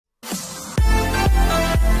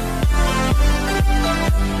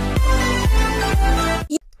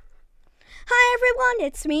everyone,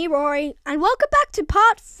 it's me, Rory, and welcome back to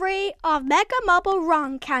part 3 of Mega Marble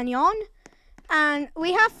Run Canyon. And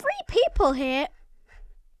we have 3 people here.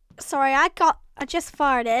 Sorry, I just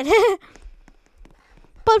farted.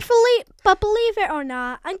 but believe it or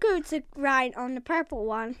not, I'm going to ride on the purple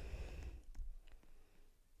one.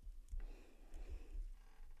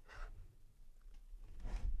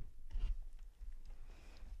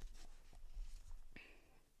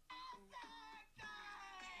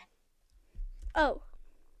 Oh.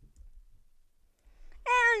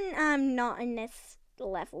 And I'm not in this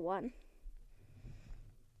level 1.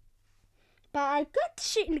 But I got to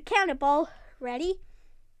shoot in the cannonball. Ready?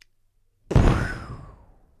 I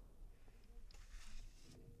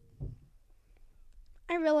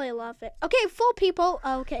really love it. Okay, 4 people.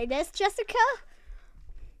 Okay, there's Jessica.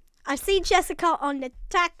 I've seen Jessica on the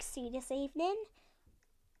taxi this evening.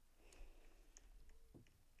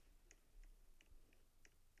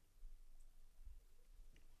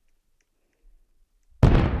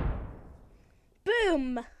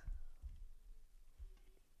 Boom!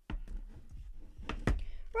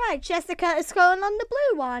 Right, Jessica is going on the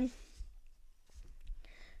blue one.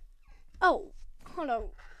 Oh, hold on.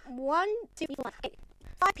 1, 2, 3, 4,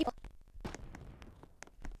 5 people.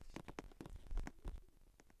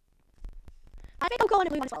 I think I'll go on the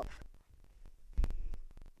blue one as well.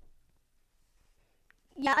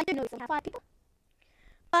 Yeah, I didn't know we have 5 people.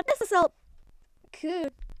 But this is a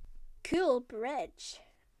cool bridge.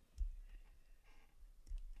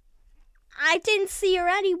 I didn't see her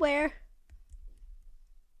anywhere.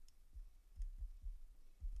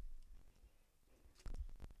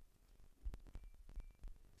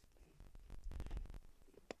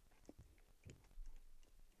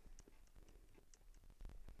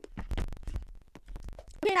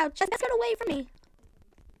 Okay, now Jessica's got away from me.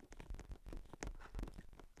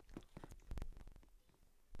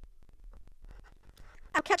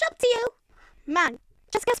 I'll catch up to you. Man,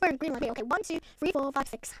 Jessica's wearing green one. Okay, 1, 2, 3, 4, 5,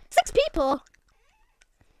 6. 6 people!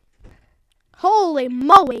 Holy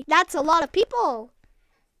moly, that's a lot of people.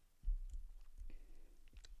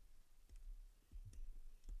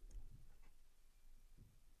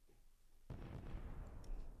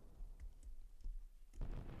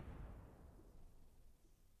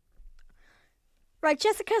 Right,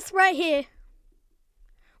 Jessica's right here.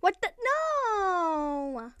 What the?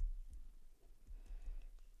 No!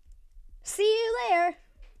 See you there.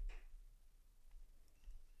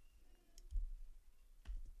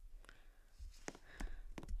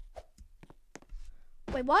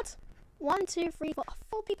 Wait, what? 1, 2, 3, 4.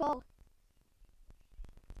 4 people.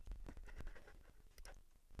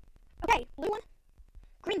 Okay, blue one.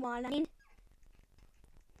 Green one, I mean.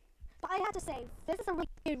 But I have to say, this is a really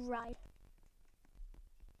good ride.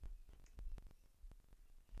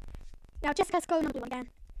 Now Jessica's going on blue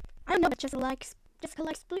again. I don't know what Jessica likes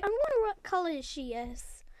blue. I wonder what color she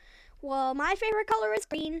is. Well, my favorite color is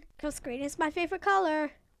green, because green is my favorite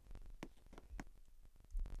color.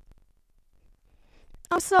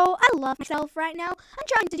 Also, I love myself right now. I'm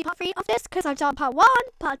trying to do part 3 of this, because I've done part 1,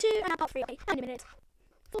 part 2, and now part 3. Okay, how many minutes?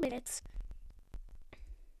 4 minutes.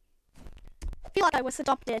 I feel like I was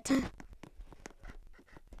adopted.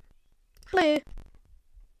 Blue.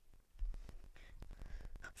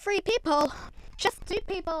 3 people. Just 2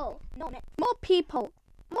 people. No, more people.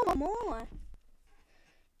 More.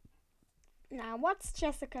 Now, what's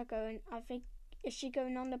Jessica going? I think, is she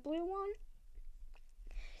going on the blue one?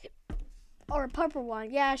 Or a purple one?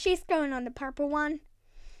 Yeah, she's going on the purple one.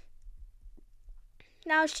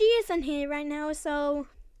 Now, she isn't here right now, so...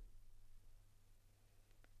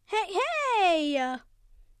 Hey!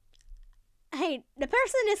 Hey, the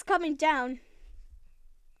person is coming down.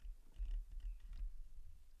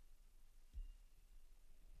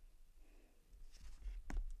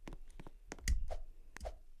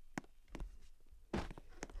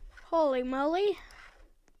 Holy moly.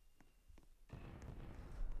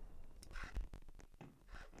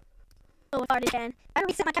 Oh, I farted again. I gotta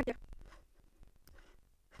reset my character.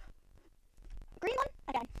 Green one?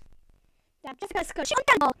 Again. Yeah, Jessica's good. She on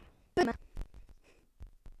cannonball. Boom.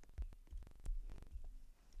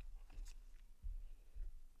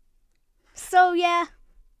 So, yeah.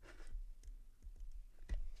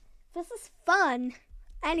 This is fun.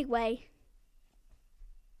 Anyway.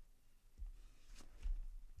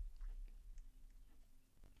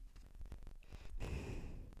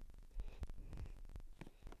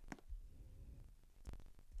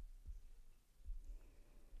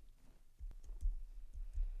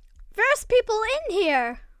 There's people in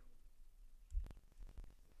here.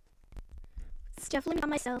 It's definitely not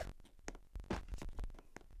myself.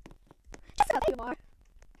 Jessica, there you are.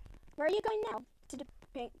 Where are you going now? To the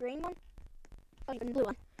pink green one? Oh, you're in the blue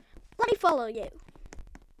one. Let me follow you.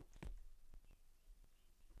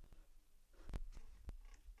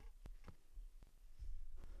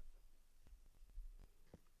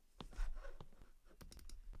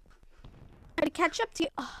 I'm gonna catch up to you.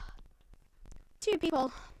 Oh, 2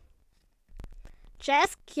 people.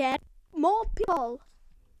 Just get more people.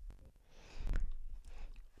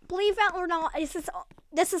 Believe it or not, this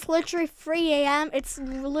is literally 3 a.m. It's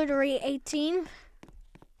literally 18.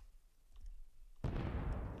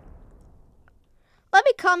 Let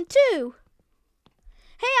me come too.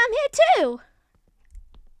 Hey, I'm here too.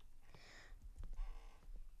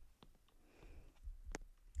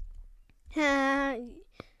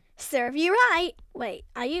 Serve you right. Wait,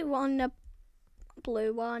 are you on the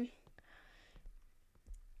blue one?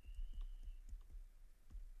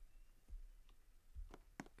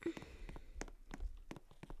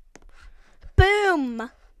 Boom!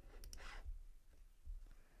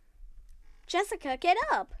 Jessica, get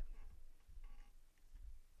up.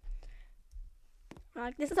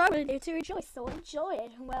 Right, this is what we're going to do to rejoice, so enjoy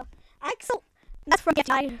it. Well, Axel, that's from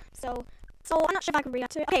yesterday, so I'm not sure if I can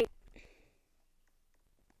react to it. Okay.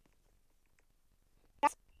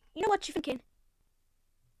 You know what you're thinking?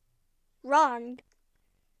 Wrong.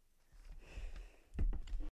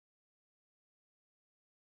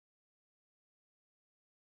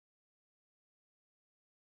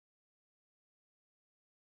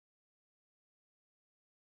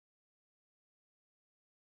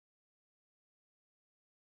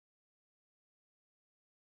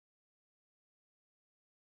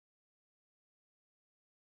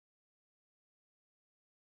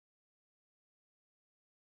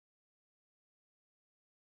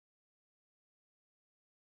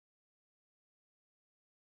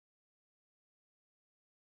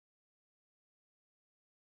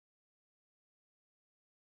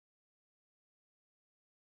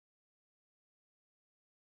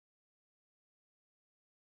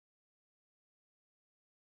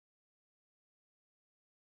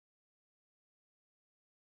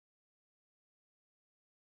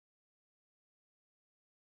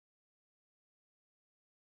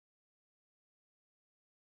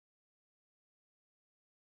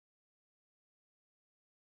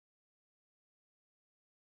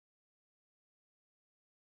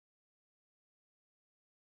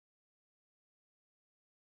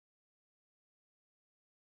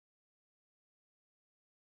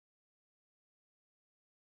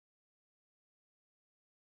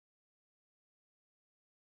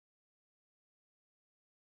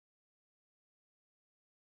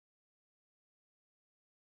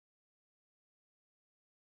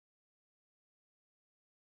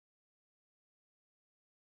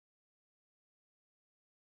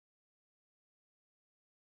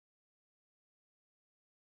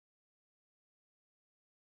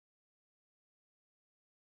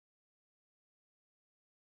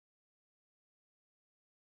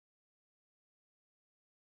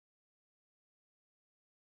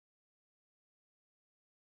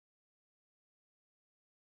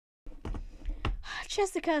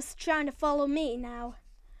 Jessica's trying to follow me now.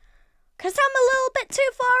 'Cause I'm a little bit too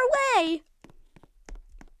far away.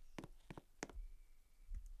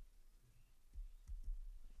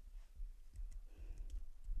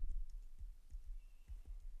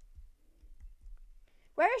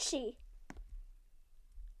 Where is she?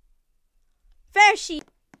 There she.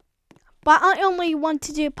 But I only want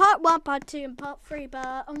to do part 1, part 2, and part 3,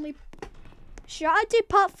 but only... Should I do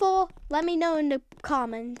part 4? Let me know in the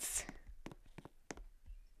comments.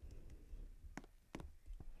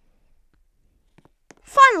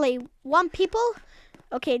 Finally, 1 people.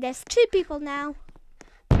 Okay, there's 2 people now.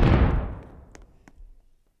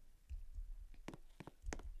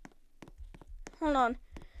 Hold on.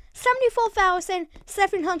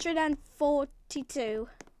 74,742.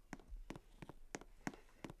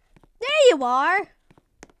 There you are.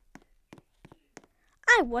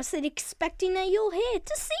 I wasn't expecting that you're here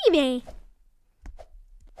to see me.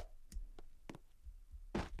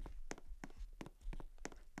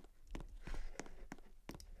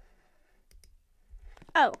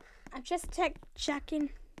 Oh, I'm just checking.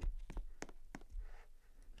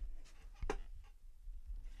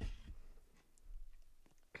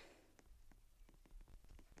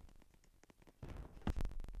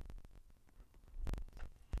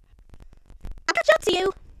 I'll catch up to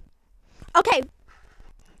you. Okay.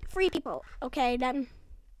 3 people. Okay, then.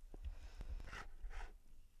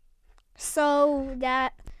 So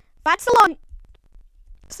that's a long.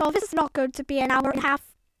 So this is not going to be an hour and a half.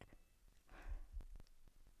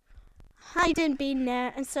 I didn't been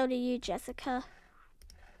there, and so did you, Jessica.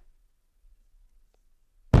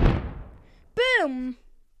 Boom!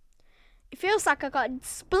 It feels like I got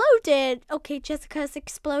exploded. Okay, Jessica's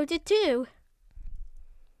exploded too.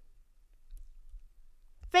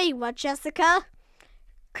 Very well, Jessica.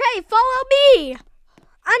 Okay, follow me.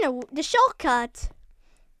 I know the shortcut.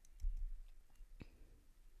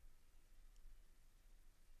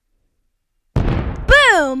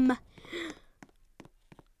 Boom!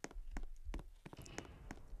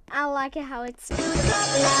 I like it how it's. Now,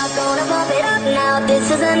 gonna pump it up now.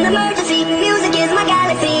 This is an emergency. Music is my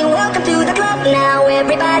galaxy. Welcome to the club now.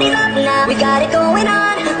 Everybody's up now. We got it going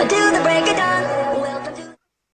on.